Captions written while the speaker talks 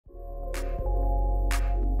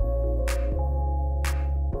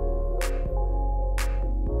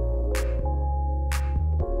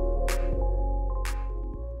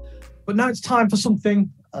But now it's time for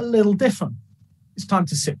something a little different. It's time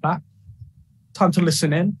to sit back, time to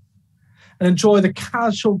listen in, and enjoy the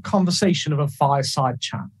casual conversation of a fireside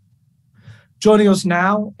chat. Joining us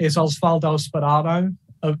now is Osvaldo Spadano,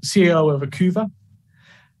 CEO of Akoova.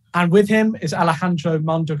 And with him is Alejandro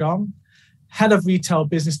Mondragon, Head of Retail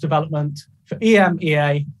Business Development for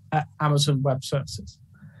EMEA at Amazon Web Services.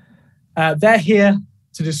 They're here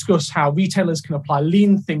to discuss how retailers can apply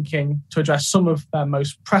lean thinking to address some of their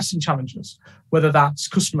most pressing challenges, whether that's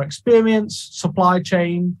customer experience, supply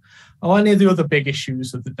chain, or any of the other big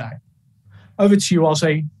issues of the day. Over to you,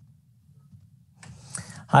 Ozzy.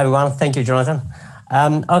 Hi, everyone. Thank you, Jonathan.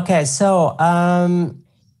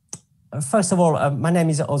 First of all, my name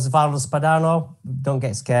is Osvaldo Spadano. Don't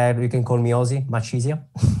get scared. You can call me Ozzy, much easier.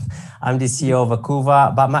 I'm the CEO of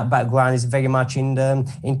Akoova, but my background is very much in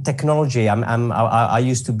technology. I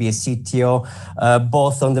used to be a CTO,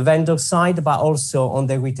 both on the vendor side, but also on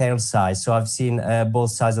the retail side. So I've seen both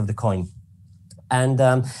sides of the coin. And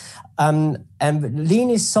lean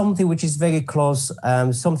is something which is very close,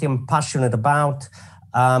 something I'm passionate about.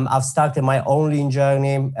 I've started my own lean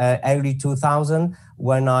journey early 2000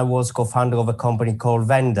 when I was co-founder of a company called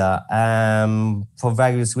Vendor for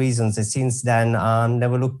various reasons. And since then,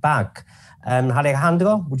 never looked back.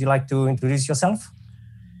 Alejandro, would you like to introduce yourself?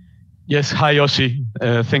 Yes, hi, Ozzy.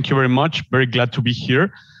 Thank you very much. Very glad to be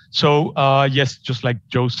here. So yes, just like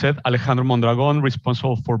Joe said, Alejandro Mondragon,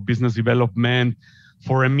 responsible for business development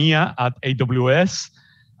for EMEA at AWS.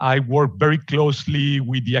 I work very closely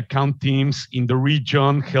with the account teams in the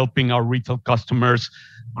region, helping our retail customers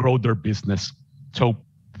grow their business. So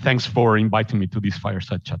thanks for inviting me to this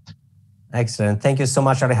fireside chat. Excellent. Thank you so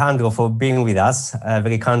much, Alejandro, for being with us.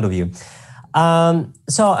 Very kind of you.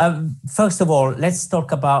 First of all, let's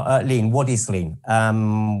talk about lean. What is lean?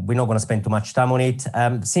 We're not going to spend too much time on it.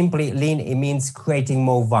 Simply, lean, it means creating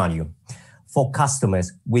more value for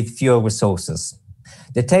customers with fewer resources.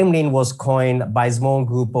 The term lean was coined by a small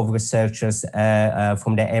group of researchers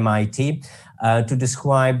from the MIT to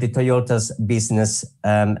describe the Toyota's business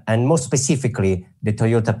and more specifically, the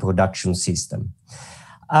Toyota production system.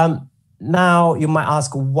 Now, you might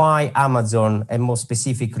ask why Amazon, and more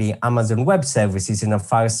specifically, Amazon Web Services in a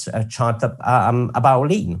first chart about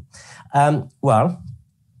lean. Jeff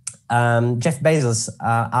Bezos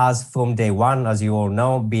has from day one, as you all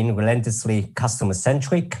know, been relentlessly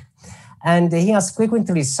customer-centric. And he has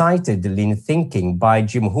frequently cited lean thinking by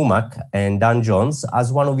Jim Humak and Dan Jones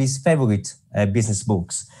as one of his favorite business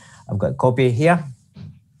books. I've got a copy here.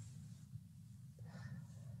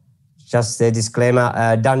 Just a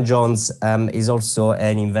disclaimer, Dan Jones is also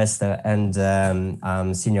an investor and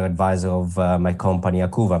senior advisor of my company,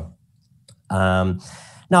 Akoova.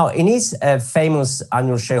 Now, in his famous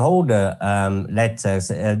annual shareholder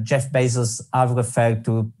letters, Jeff Bezos has referred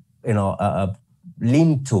to,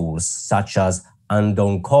 lean tools such as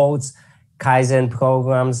unknown codes, Kaizen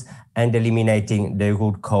programs, and eliminating the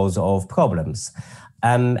root cause of problems.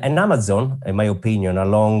 And Amazon, in my opinion,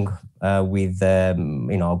 along with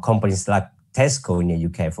companies like Tesco in the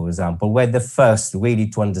UK, for example, were the first really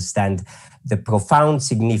to understand the profound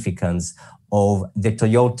significance of the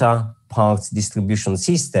Toyota parts distribution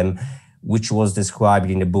system, which was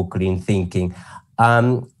described in the book Lean Thinking,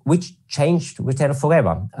 which changed retail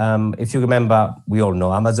forever. If you remember, we all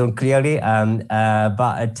know Amazon clearly,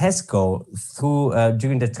 but Tesco,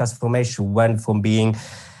 during the transformation, went from being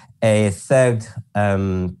a third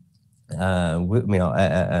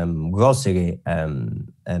grocery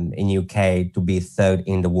in UK to be third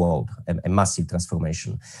in the world, a massive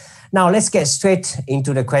transformation. Now, let's get straight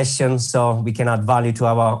into the question so we can add value to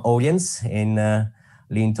our audience in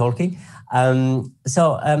Lean Talking.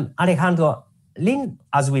 Alejandro, Lean,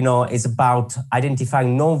 as we know, is about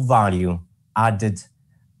identifying no value added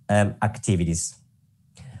activities,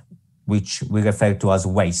 which we refer to as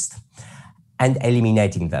waste, and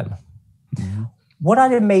eliminating them. Mm-hmm. What are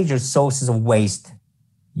the major sources of waste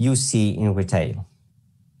you see in retail?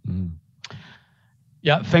 Mm.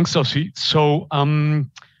 Yeah, thanks, Ozzy. So,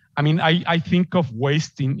 I think of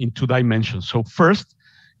waste in two dimensions. So first,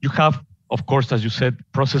 you have, of course, as you said,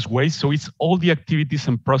 process waste. So it's all the activities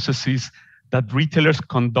and processes that retailers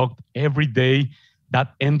conduct every day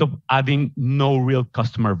that end up adding no real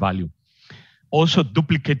customer value. Also,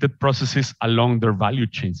 duplicated processes along their value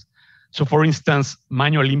chains. So for instance,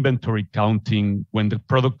 manual inventory counting when the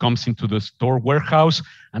product comes into the store warehouse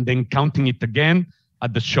and then counting it again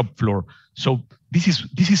at the shop floor. So this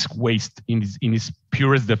is waste in its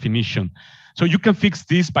purest definition. So you can fix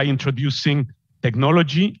this by introducing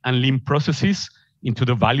technology and lean processes into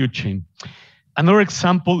the value chain. Another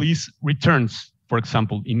example is returns, for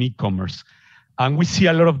example, in e-commerce. And we see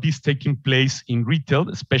a lot of this taking place in retail,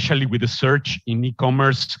 especially with the surge in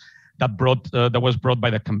e-commerce that was brought by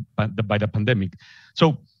the pandemic.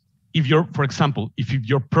 So if for example, if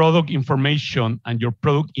your product information and your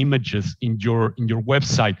product images in your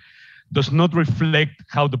website does not reflect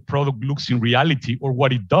how the product looks in reality or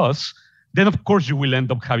what it does, then of course you will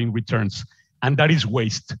end up having returns, and that is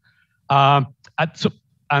waste.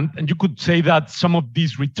 And you could say that some of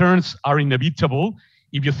these returns are inevitable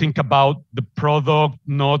if you think about the product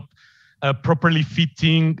not properly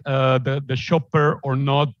fitting the shopper or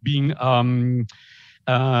not being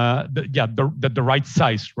the right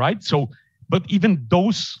size, right? So, but even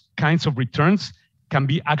those kinds of returns can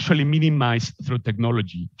be actually minimized through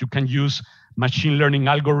technology. You can use machine learning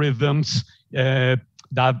algorithms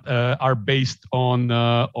that are based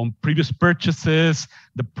on previous purchases,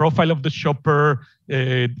 the profile of the shopper,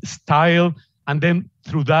 style, and then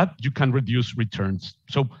through that you can reduce returns.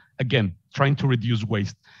 So again, trying to reduce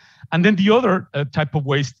waste. And then the other type of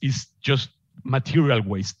waste is just material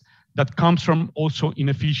waste that comes from also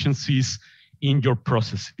inefficiencies in your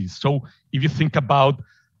processes. So if you think about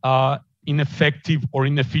ineffective or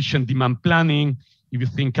inefficient demand planning, if you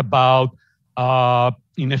think about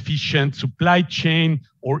inefficient supply chain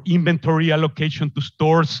or inventory allocation to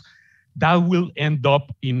stores, that will end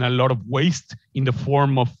up in a lot of waste in the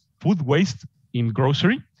form of food waste in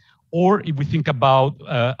grocery. Or if we think about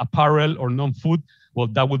apparel or non-food, well,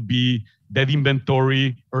 that would be dead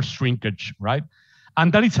inventory or shrinkage, right?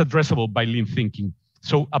 And that is addressable by lean thinking.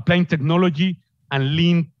 So applying technology and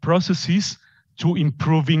lean processes to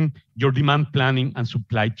improving your demand planning and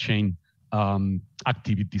supply chain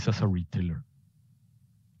activities as a retailer.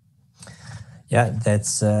 Yeah,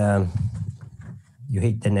 that's, you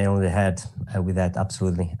hit the nail on the head with that,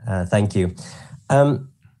 absolutely. Thank you.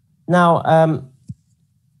 Now,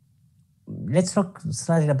 let's talk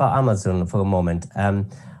slightly about Amazon for a moment.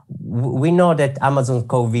 We know that Amazon's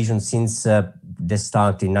core vision since the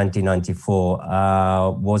start in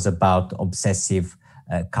 1994 was about obsessive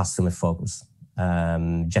customer focus.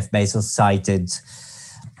 Jeff Bezos cited,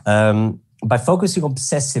 by focusing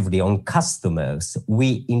obsessively on customers,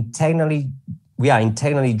 we are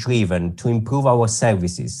internally driven to improve our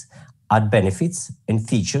services, add benefits and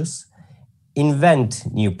features,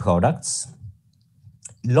 invent new products,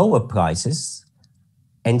 lower prices,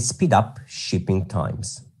 and speed up shipping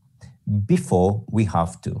times before we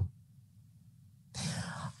have to.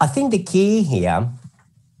 I think the key here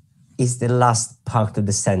is the last part of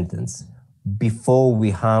the sentence, before we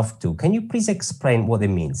have to. Can you please explain what it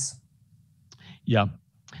means? Yeah.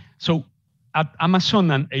 So at Amazon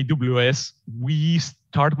and AWS, we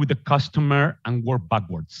start with the customer and work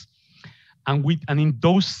backwards. And in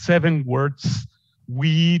those 7 words,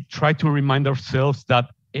 we try to remind ourselves that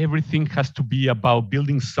everything has to be about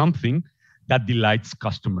building something that delights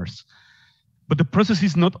customers. But the process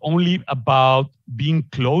is not only about being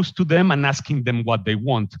close to them and asking them what they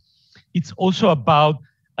want. It's also about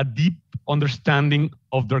a deep understanding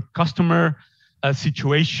of their customer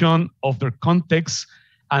situation, of their context,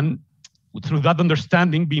 and through that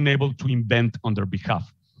understanding, being able to invent on their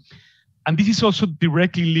behalf. And this is also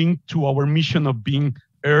directly linked to our mission of being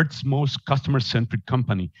Earth's most customer-centric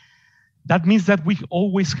company. That means that we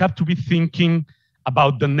always have to be thinking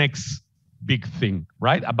about the next big thing,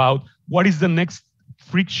 right? About what is the next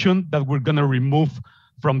friction that we're going to remove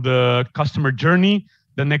from the customer journey,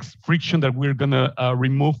 the next friction that we're going to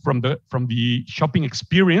remove from the shopping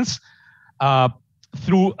experience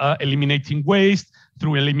through eliminating waste,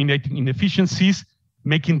 through eliminating inefficiencies,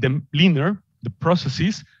 making them leaner, the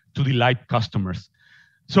processes, to delight customers.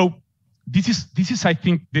 So this is I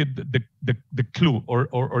think the clue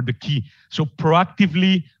or the key. So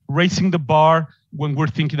proactively raising the bar when we're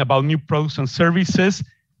thinking about new products and services,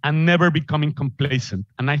 and never becoming complacent.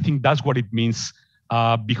 And I think that's what it means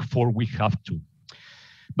before we have to.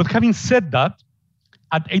 But having said that,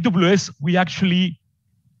 at AWS, we actually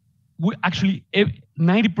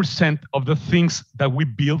 90% of the things that we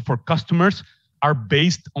build for customers are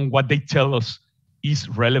based on what they tell us is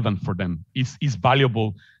relevant for them, is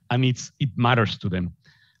valuable, and it matters to them.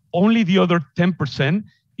 Only the other 10%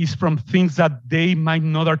 is from things that they might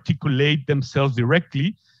not articulate themselves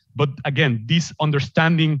directly. But again, this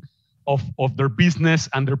understanding of their business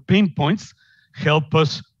and their pain points help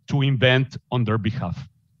us to invent on their behalf.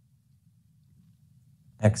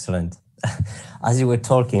 Excellent. As you were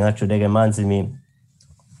talking, actually, that reminds me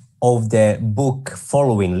of the book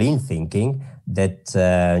Following Lean Thinking that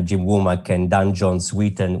Jim Womack and Dan Jones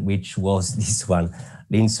written, which was this one,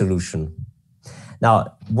 Lean Solution.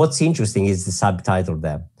 Now, what's interesting is the subtitle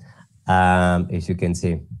there, as you can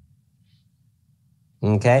see.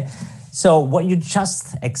 Okay, So what you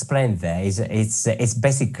just explained there is it's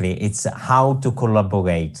basically how to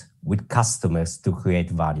collaborate with customers to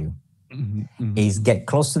create value. Is get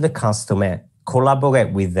close to the customer,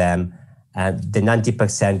 collaborate with them, and the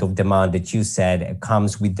 90% of demand that you said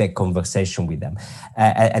comes with the conversation with them,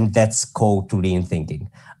 and that's called to lean thinking.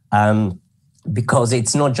 Because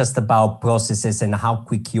it's not just about processes and how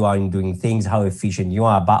quick you are in doing things, how efficient you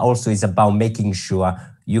are, but also it's about making sure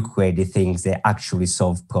you create the things that actually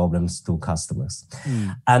solve problems to customers.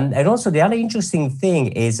 And also the other interesting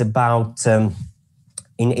thing is about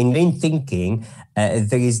in lean thinking,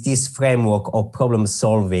 there is this framework of problem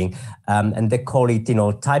solving, and they call it,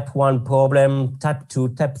 type 1 problem, type 2,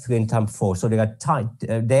 type 3, and type 4. So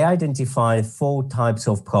they identify 4 types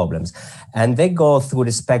of problems, and they go through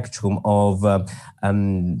the spectrum of the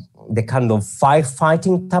kind of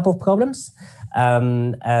firefighting type of problems,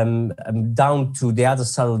 down to the other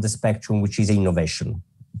side of the spectrum, which is innovation.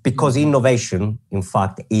 Because innovation, in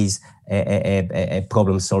fact, is a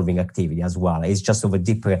problem-solving activity as well. It's just of a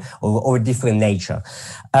different nature.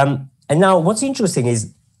 And now, what's interesting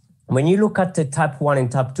is when you look at the type 1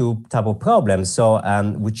 and type 2 type of problems, so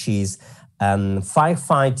which is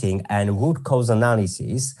firefighting and root cause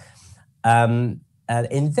analysis. In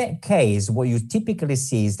that case, what you typically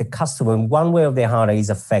see is the customer, in one way or the other, is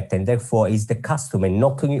affected, and therefore is the customer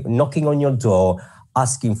knocking on your door,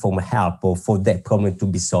 asking for help or for that problem to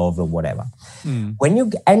be solved or whatever. When you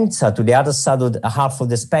enter to the other side of the half of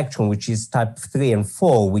the spectrum, which is type 3 and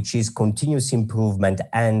 4, which is continuous improvement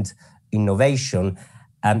and innovation,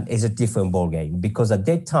 is a different ballgame, because at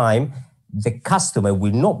that time, the customer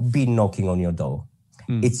will not be knocking on your door.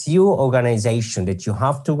 It's your organization that you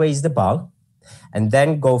have to raise the bar and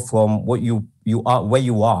then go from what you are, where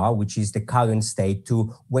you are, which is the current state,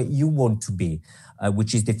 to where you want to be,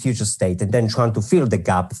 which is the future state, and then trying to fill the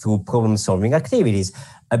gap through problem-solving activities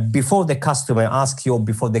before the customer asks you or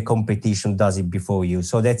before the competition does it before you.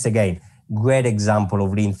 So that's, again, great example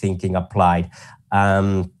of lean thinking applied.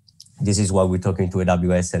 This is why we're talking to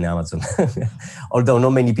AWS and Amazon. Although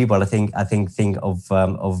not many people, I think of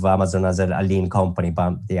Amazon as a lean company,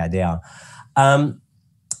 but yeah, they are.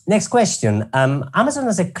 Next question. Amazon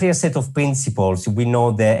has a clear set of principles. We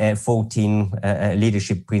know the 14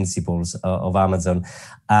 leadership principles of Amazon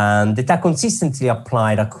that are consistently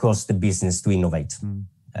applied across the business to innovate.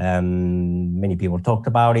 Many people talked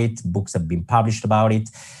about it. Books have been published about it.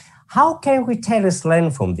 How can retailers learn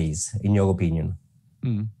from these, in your opinion?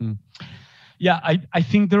 Yeah, I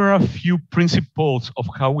think there are a few principles of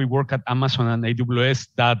how we work at Amazon and AWS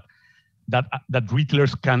that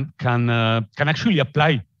retailers can actually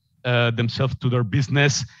apply themselves to their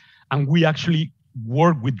business, and we actually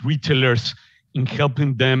work with retailers in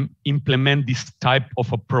helping them implement this type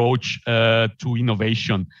of approach to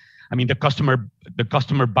innovation. I mean, the customer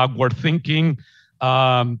backward thinking,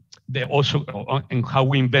 they also in how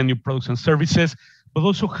we invent new products and services, but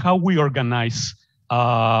also how we organize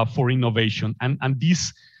for innovation. And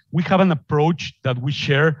this, we have an approach that we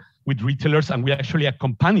share with retailers, and we actually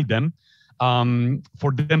accompany them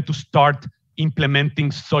for them to start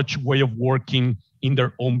implementing such way of working in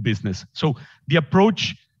their own business. So the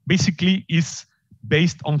approach basically is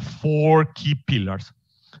based on 4 key pillars.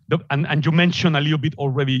 And you mentioned a little bit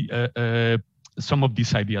already some of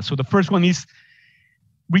these ideas. So the first one is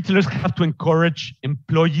retailers have to encourage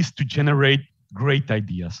employees to generate great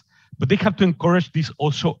ideas, but they have to encourage this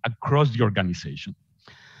also across the organization.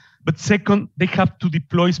 But second, they have to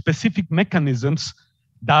deploy specific mechanisms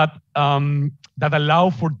that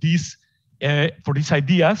allow for these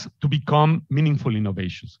ideas to become meaningful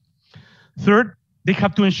innovations. Third, they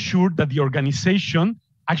have to ensure that the organization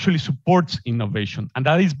actually supports innovation, and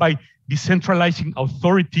that is by decentralizing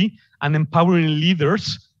authority and empowering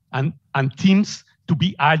leaders and teams to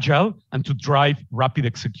be agile and to drive rapid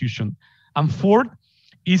execution. And fourth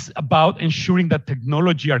is about ensuring that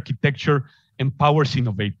technology architecture empowers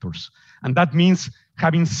innovators. And that means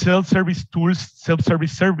having self-service tools,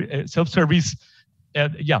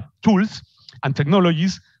 tools and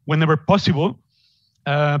technologies whenever possible,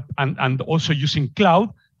 and also using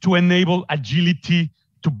cloud to enable agility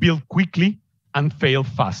to build quickly and fail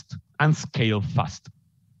fast and scale fast.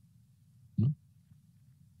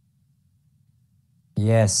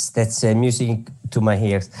 Yes, that's music to my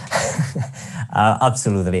ears.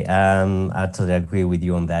 Absolutely. I totally agree with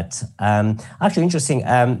you on that. Actually, interesting.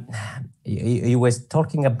 You were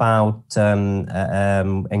talking about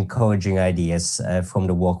encouraging ideas from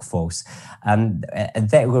the workforce.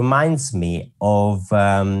 That reminds me of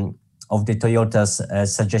the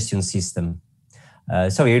Toyota's suggestion system.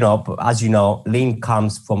 So, as you know, Lean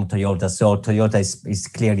comes from Toyota. So Toyota is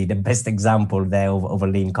clearly the best example there of a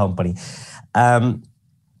Lean company. Now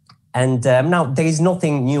there is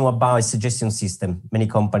nothing new about a suggestion system. Many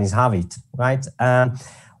companies have it, right?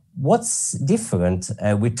 What's different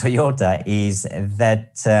with Toyota is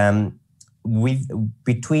that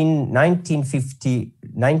between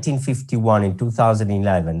 1951 and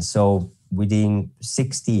 2011, so within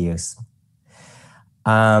 60 years,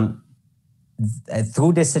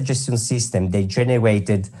 through the suggestion system, they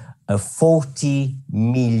generated 40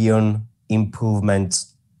 million improvement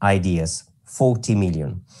ideas. 40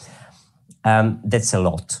 million. That's a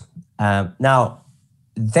lot. Now,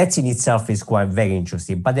 that in itself is quite very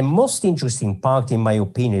interesting. But the most interesting part, in my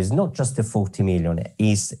opinion, is not just the 40 million,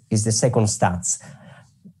 is the second stats,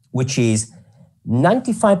 which is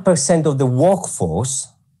 95% of the workforce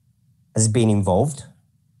has been involved.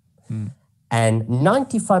 And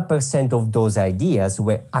 95% of those ideas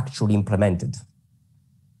were actually implemented.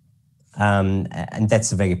 And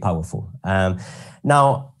that's very powerful.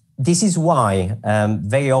 Now, this is why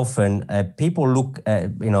very often people look,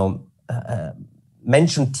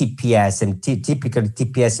 mention TPS, and typically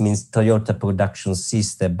TPS means Toyota Production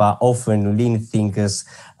System, but often Lean thinkers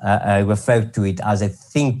refer to it as a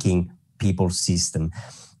thinking people system.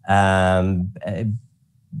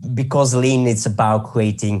 Because Lean is about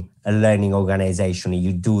creating a learning organization, and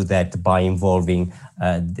you do that by involving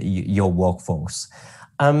your workforce.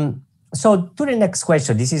 So to the next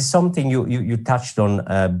question, this is something you touched on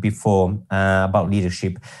before about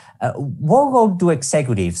leadership. What role do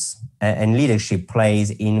executives and leadership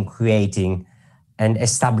plays in creating and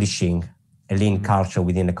establishing a Lean culture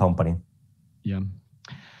within the company? Yeah.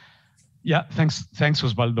 Thanks,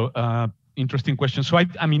 Osvaldo. Interesting question. So I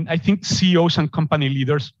think CEOs and company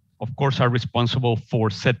leaders, of course, are responsible for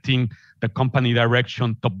setting the company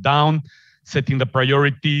direction top down, setting the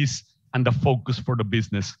priorities and the focus for the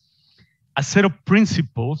business. A set of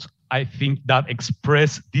principles, I think, that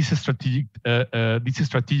express these strategic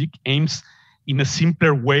aims in a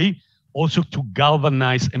simpler way, also to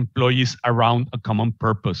galvanize employees around a common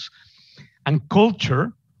purpose. And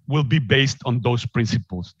culture will be based on those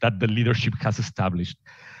principles that the leadership has established.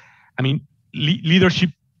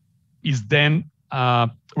 Leadership is then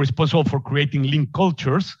responsible for creating Lean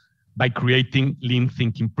cultures by creating Lean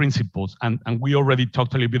thinking principles. And we already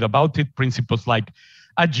talked a little bit about it. Principles like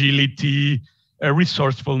agility,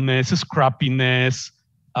 resourcefulness, scrappiness,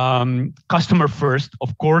 customer first,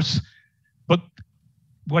 of course. But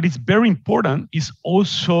what is very important is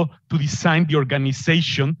also to design the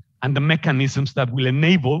organization and the mechanisms that will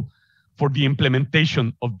enable for the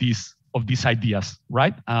implementation of these ideas,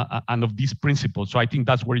 right? And of these principles. So I think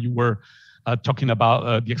that's where you were talking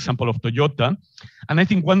about the example of Toyota. And I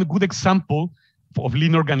think one good example of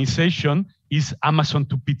Lean organization is Amazon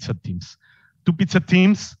 2 pizza teams. 2 pizza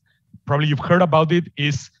teams, probably you've heard about it,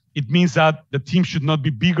 it means that the team should not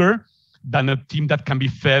be bigger than a team that can be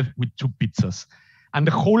fed with 2 pizzas. And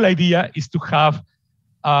the whole idea is to have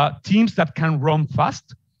teams that can run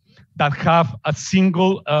fast, that have a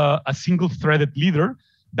single threaded leader,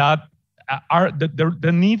 that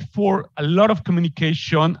the need for a lot of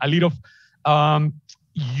communication, a lot of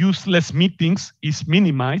useless meetings is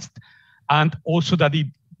minimized, and also that it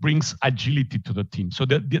brings agility to the team. So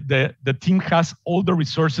the team has all the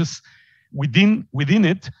resources within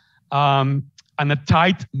it, and a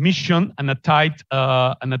tight mission and a tight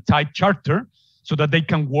charter, so that they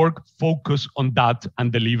can work, focus on that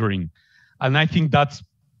and delivering. And I think that's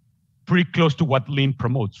pretty close to what Lean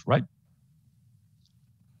promotes, right?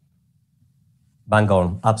 Bang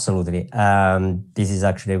on, absolutely. This is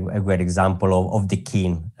actually a great example of the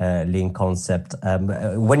key Lean concept.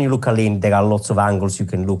 When you look at Lean, there are lots of angles you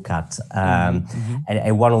can look at. And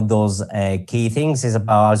one of those key things is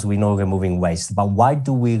about, as we know, removing waste. But why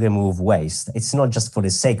do we remove waste? It's not just for the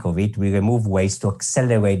sake of it. We remove waste to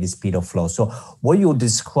accelerate the speed of flow. So what you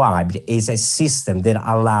described is a system that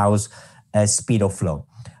allows speed of flow.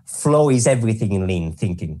 Flow is everything in Lean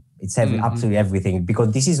thinking. It's absolutely everything,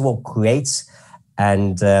 because this is what creates.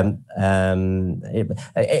 And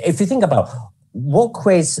if you think about what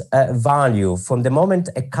creates value from the moment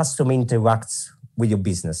a customer interacts with your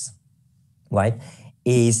business, right,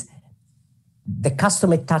 is the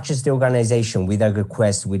customer touches the organization with a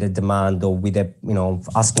request, with a demand, or with a,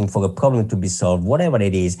 asking for a problem to be solved, whatever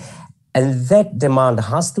it is. And that demand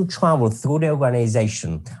has to travel through the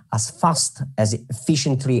organization as fast, as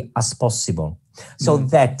efficiently as possible, so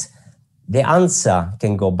that the answer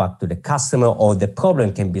can go back to the customer, or the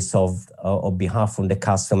problem can be solved on behalf of the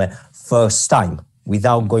customer first time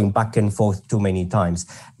without going back and forth too many times.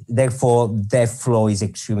 Therefore, their flow is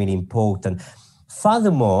extremely important.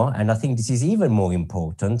 Furthermore, and I think this is even more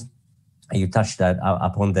important, you touched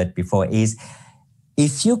upon that before, is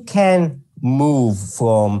if you can move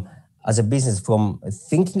from, as a business, from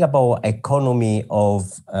thinking about economy of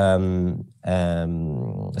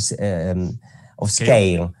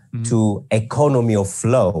scale to economy of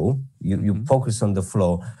flow, you focus on the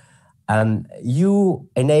flow, and you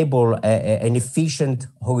enable an efficient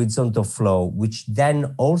horizontal flow, which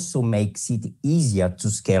then also makes it easier to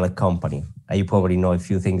scale a company. You probably know a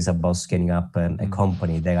few things about scaling up a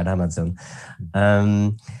company there at Amazon.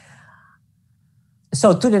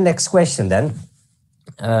 So to the next question then,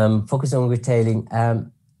 focus on retailing.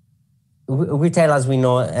 Retail, as we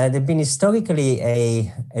know, they've been historically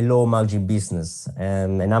a low margin business,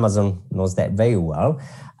 and Amazon knows that very well.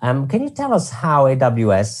 Can you tell us how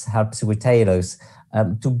AWS helps retailers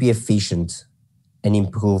to be efficient and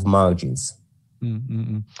improve margins?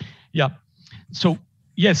 Yeah. So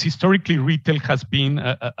yes, historically retail has been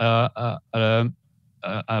a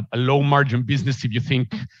low margin business. If you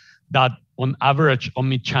think that on average,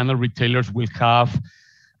 omni-channel retailers will have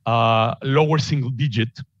lower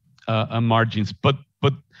single-digit margins, but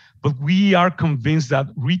we are convinced that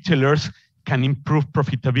retailers can improve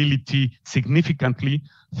profitability significantly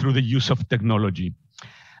through the use of technology.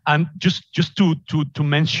 And just to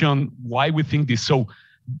mention why we think this. So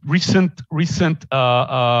a recent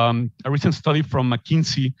study from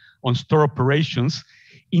McKinsey on store operations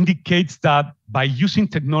indicates that by using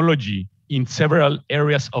technology in several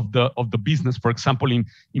areas of the business, for example, in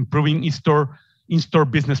improving in-store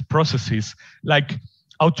business processes, like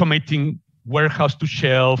automating warehouse to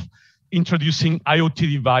shelf, introducing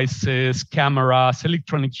IoT devices, cameras,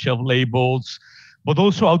 electronic shelf labels, but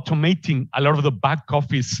also automating a lot of the back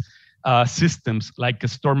office systems like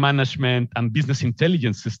store management and business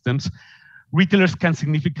intelligence systems, retailers can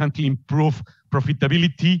significantly improve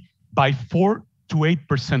profitability by 4 to 8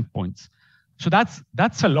 percentage points. So that's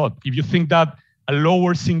a lot. If you think that a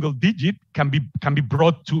lower single digit can be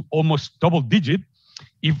brought to almost double digit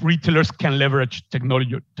if retailers can leverage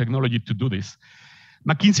technology to do this.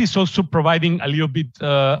 McKinsey is also providing a little bit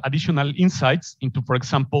additional insights into, for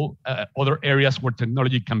example, other areas where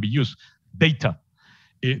technology can be used. Data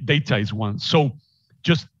is one. So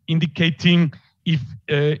just indicating if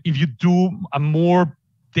you do a more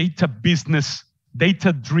data-driven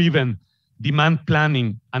demand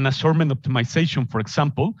planning and assortment optimization, for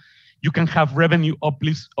example, you can have revenue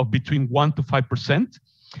uplifts of between 1 to 5%,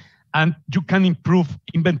 and you can improve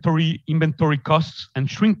inventory costs and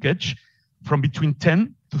shrinkage from between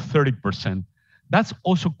 10 to 30%. That's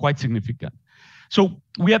also quite significant. So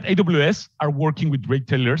we at AWS are working with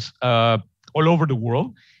retailers all over the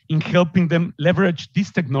world in helping them leverage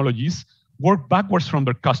these technologies, work backwards from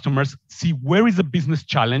their customers, see where is the business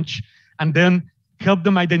challenge, and then help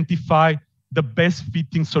them identify the best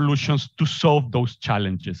fitting solutions to solve those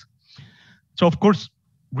challenges. So of course,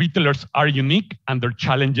 retailers are unique and their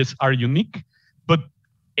challenges are unique, but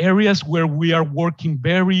areas where we are working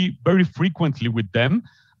very, very frequently with them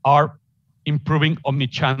are improving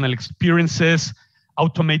omni-channel experiences,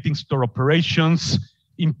 automating store operations,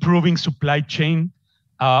 improving supply chain,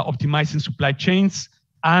 optimizing supply chains,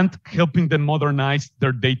 and helping them modernize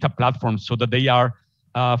their data platforms so that they are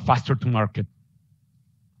faster to market.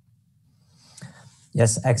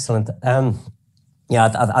 Yes, excellent. Yeah,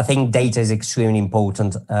 I think data is extremely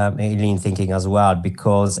important in lean thinking as well,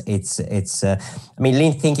 because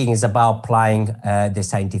lean thinking is about applying the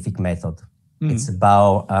scientific method. It's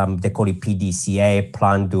about, they call it PDCA,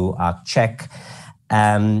 plan, do, act, check.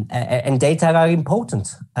 And data are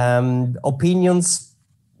important. Opinions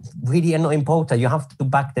really are not important. You have to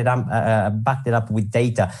back that up with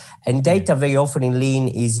data. And data very often in lean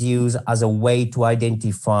is used as a way to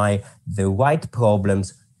identify the right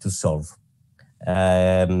problems to solve.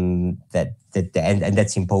 And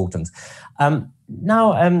that's important.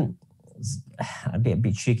 Now, a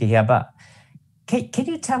bit tricky here, but can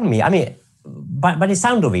you tell me, I mean, by the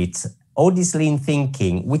sound of it, all this lean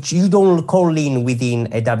thinking, which you don't call lean within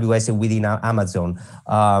AWS and within Amazon,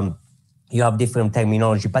 you have different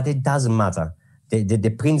terminology, but it doesn't matter.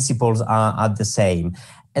 The principles are the same.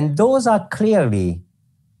 And those are clearly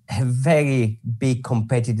a very big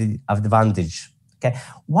competitive advantage. Okay,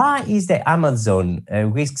 why is that Amazon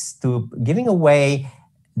risks to giving away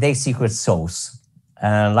their secret sauce?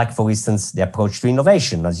 Like, for instance, the approach to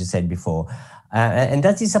innovation, as you said before. And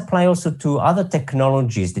that is apply also to other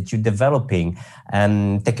technologies that you're developing,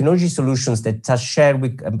 technology solutions that are shared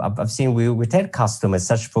with, I've seen with retail customers,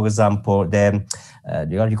 such, for example, the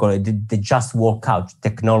just workout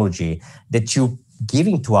technology that you're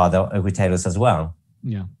giving to other retailers as well.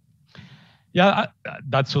 Yeah. Yeah,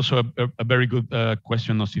 that's also a very good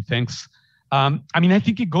question, Ossi. Thanks. I mean, I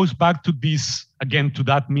think it goes back to this, again, to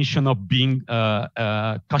that mission of being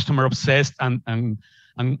customer obsessed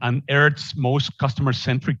and Earth's most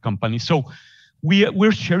customer-centric company. So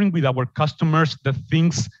we're sharing with our customers the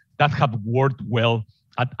things that have worked well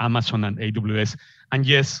at Amazon and AWS. And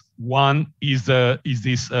yes, one is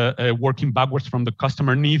this working backwards from the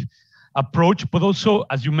customer need approach, but also,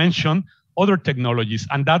 as you mentioned, other technologies.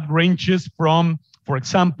 And that ranges from, for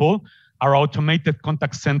example, our automated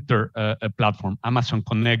contact center platform, Amazon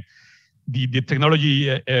Connect, the technology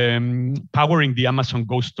powering the Amazon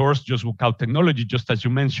Go stores, just Workout technology, just as you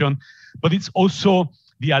mentioned, but it's also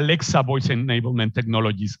the Alexa voice enablement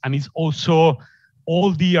technologies. And it's also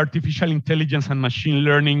all the artificial intelligence and machine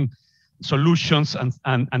learning solutions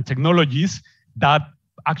and technologies that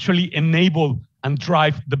actually enable and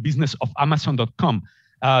drive the business of Amazon.com,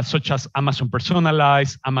 such as Amazon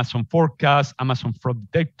Personalize, Amazon Forecast, Amazon Fraud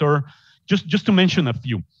Detector, just to mention a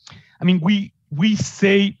few. I mean, we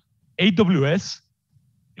say AWS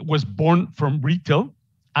was born from retail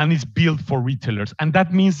and is built for retailers. And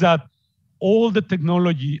that means that all the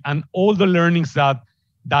technology and all the learnings that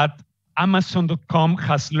Amazon.com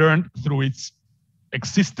has learned through its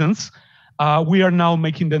existence, we are now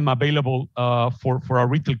making them available for our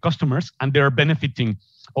retail customers, and they are benefiting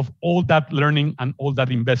of all that learning and all that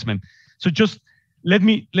investment. So just let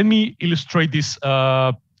me illustrate this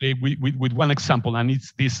with one example, and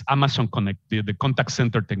it's this Amazon Connect, the contact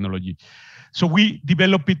center technology. So we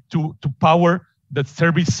develop it to power the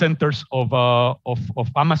service centers of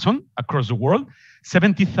Amazon across the world.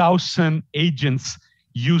 70,000 agents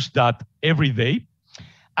use that every day.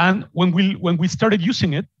 And when we started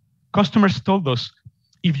using it, customers told us,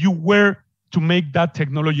 if you were to make that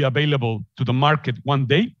technology available to the market one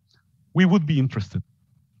day, we would be interested.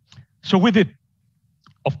 So we did.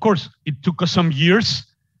 Of course, it took us some years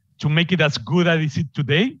to make it as good as it is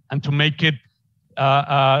today and to make it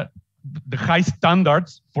the high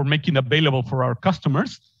standards for making available for our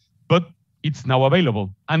customers, but it's now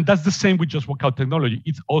available. And that's the same with just Workout technology.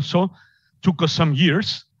 It also took us some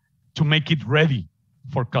years to make it ready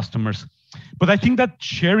for customers. But I think that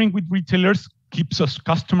sharing with retailers keeps us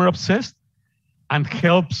customer obsessed and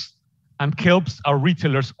helps our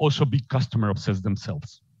retailers also be customer obsessed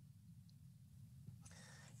themselves.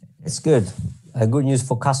 It's good. Good news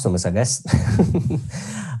for customers, I guess.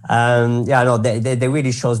 Yeah, no, they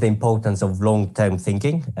really shows the importance of long-term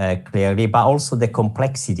thinking, clearly, but also the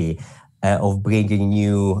complexity of bringing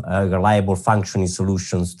new, reliable, functioning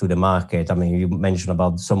solutions to the market. I mean, you mentioned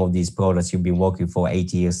about some of these products you've been working for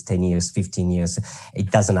 8 years, 10 years, 15 years.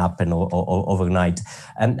 It doesn't happen overnight.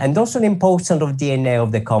 And also the importance of DNA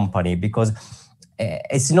of the company, because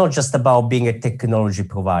it's not just about being a technology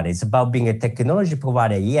provider. It's about being a technology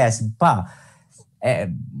provider, yes, but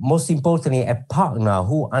most importantly, a partner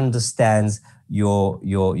who understands your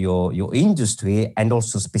industry and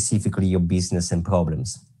also specifically your business and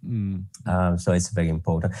problems. So it's very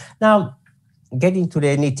important. Now, getting to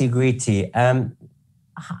the nitty-gritty,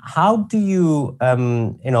 how do you,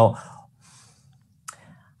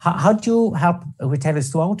 how do you help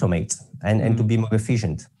retailers to automate and to be more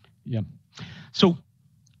efficient? Yeah. So,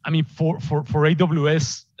 I mean, for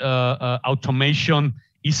AWS, automation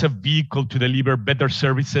is a vehicle to deliver better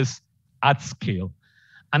services at scale.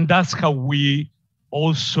 And that's how we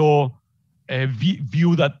also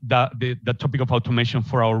view the topic of automation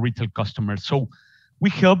for our retail customers. So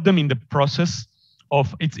we help them in the process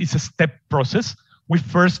of, it's a step process. The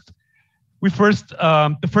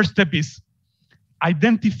first step is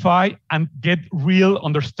identify and get real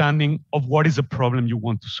understanding of what is the problem you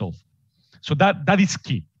want to solve. So that is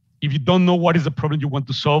key. If you don't know what is the problem you want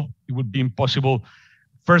to solve, it would be impossible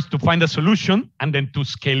first to find a solution and then to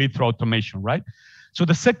scale it through automation, right? So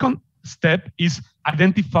the second step is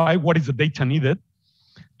identify what is the data needed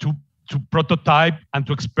to prototype and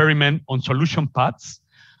to experiment on solution paths.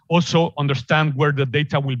 Also understand where the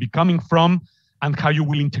data will be coming from and how you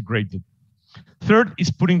will integrate it. Third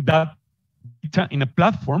is putting that data in a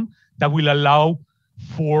platform that will allow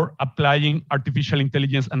for applying artificial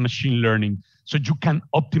intelligence and machine learning. So you can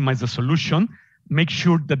optimize the solution, make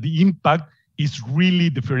sure that the impact is really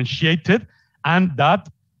differentiated and that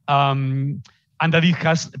it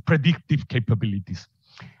has predictive capabilities.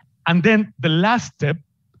 And then the last step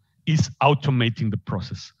is automating the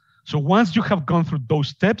process. So once you have gone through those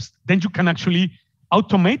steps, then you can actually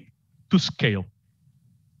automate to scale.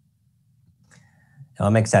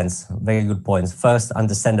 That makes sense. Very good points. First,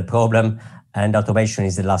 understand the problem, and automation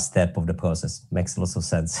is the last step of the process. Makes lots of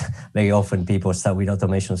sense. Very often people start with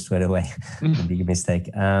automation straight away. A big mistake.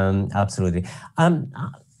 Absolutely.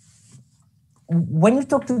 when you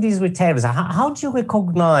talk to these retailers, how do you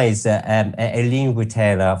recognize a lean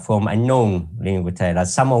retailer from a non-lean retailer,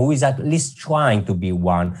 someone who is at least trying to be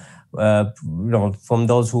one, from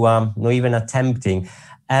those who are not even attempting?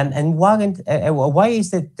 And why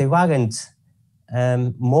is that there aren't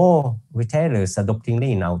more retailers adopting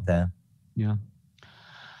lean out there? Yeah.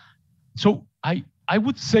 So I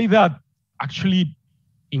would say that actually,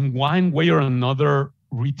 in one way or another,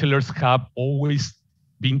 retailers have always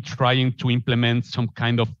been trying to implement some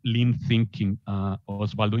kind of lean thinking,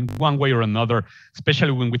 Osvaldo, in one way or another,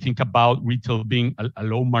 especially when we think about retail being a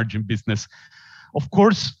low margin business. Of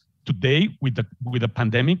course, today with the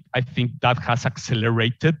pandemic, I think that has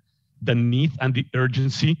accelerated the need and the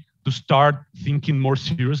urgency to start thinking more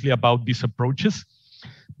seriously about these approaches.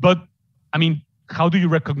 But I mean, how do you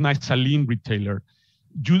recognize a lean retailer?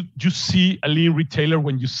 You see a lean retailer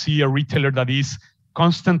when you see a retailer that is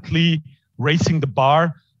constantly raising the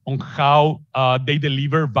bar on how they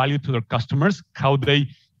deliver value to their customers, how they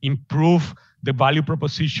improve the value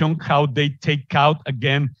proposition, how they take out,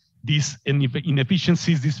 again, these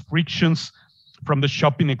inefficiencies, these frictions from the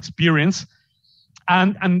shopping experience.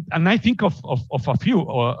 And I think of a few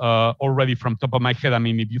already from top of my head. I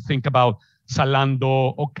mean, if you think about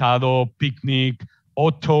Zalando, Ocado, Picnic,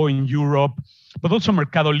 Otto in Europe, but also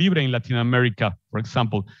Mercado Libre in Latin America, for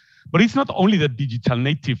example. But it's not only the digital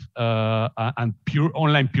native and pure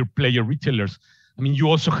online pure player retailers. I mean, you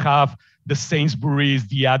also have the Sainsbury's,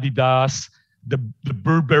 the Adidas, the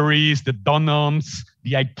Burberrys, the Dunhams,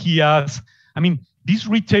 the IKEAs. I mean, these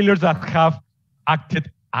retailers that have acted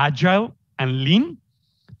agile and lean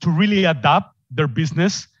to really adapt their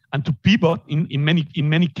business and to pivot in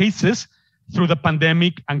many cases through the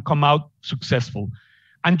pandemic and come out successful.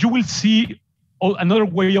 And you will see another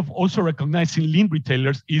way of also recognizing lean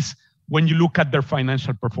retailers is when you look at their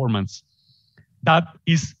financial performance. That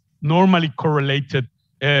is normally correlated,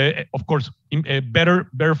 of course,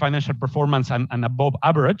 better financial performance and above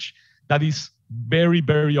average. That is very,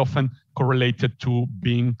 very often correlated to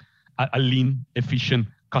being a lean, efficient,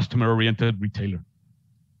 customer-oriented retailer.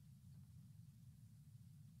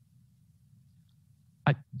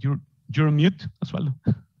 You're on mute as well.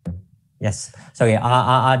 Yes, sorry,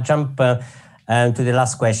 I'll jump to the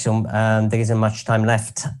last question. There isn't much time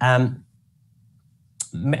left.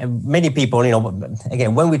 Many people,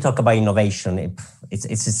 again, when we talk about innovation,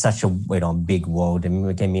 it's such a big word, and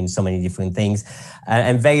it can mean so many different things.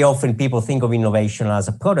 And very often people think of innovation as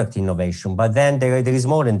a product innovation, but then there is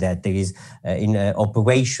more than that. There is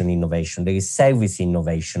operation innovation, there is service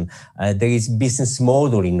innovation, there is business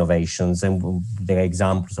model innovations, and there are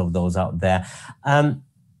examples of those out there.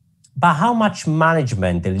 But how much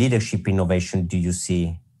management and leadership innovation do you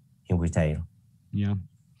see in retail? Yeah.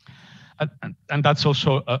 And that's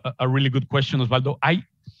also a really good question, Osvaldo.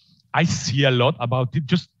 I see a lot about it.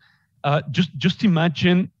 Just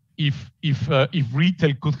imagine if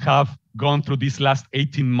retail could have gone through these last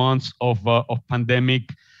 18 months of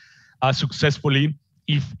pandemic successfully.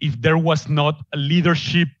 If there was not a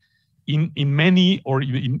leadership in many or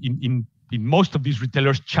in most of these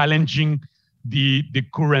retailers challenging the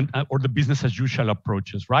current or the business as usual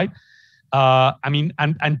approaches, right? I mean,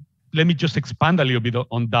 and let me just expand a little bit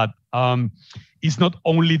on that. It's not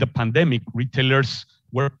only the pandemic. Retailers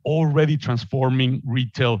were already transforming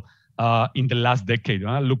retail in the last decade.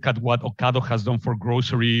 Look at what Ocado has done for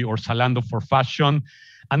grocery or Zalando for fashion.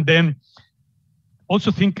 And then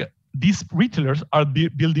also think these retailers are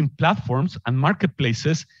building platforms and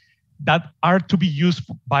marketplaces that are to be used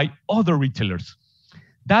by other retailers.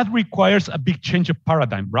 That requires a big change of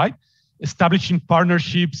paradigm, right? Establishing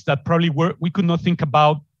partnerships that probably we could not think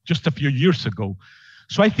about just a few years ago.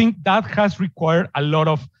 So I think that has required a lot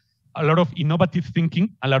of innovative thinking,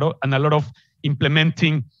 a lot of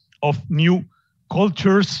implementing of new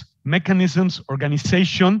cultures, mechanisms,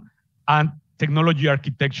 organization, and technology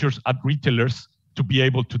architectures at retailers to be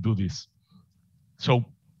able to do this. So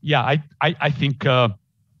yeah, I think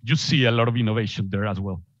you see a lot of innovation there as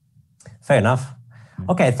well. Fair enough.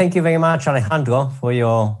 Okay, thank you very much, Alejandro, for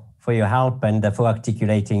your help and for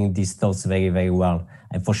articulating these thoughts very, very well,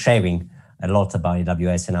 and for sharing a lot about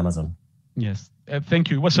AWS and Amazon. Yes, thank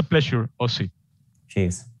you. It was a pleasure, Ossi.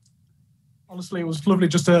 Cheers. Honestly, it was lovely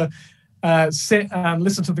just to sit and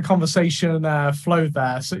listen to the conversation flow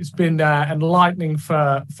there. So it's been enlightening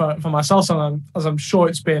for myself, and as I'm sure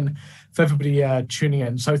it's been for everybody tuning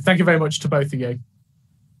in. So thank you very much to both of you.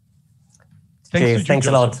 Cheers. Thanks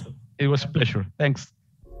a lot. It was a pleasure. Thanks.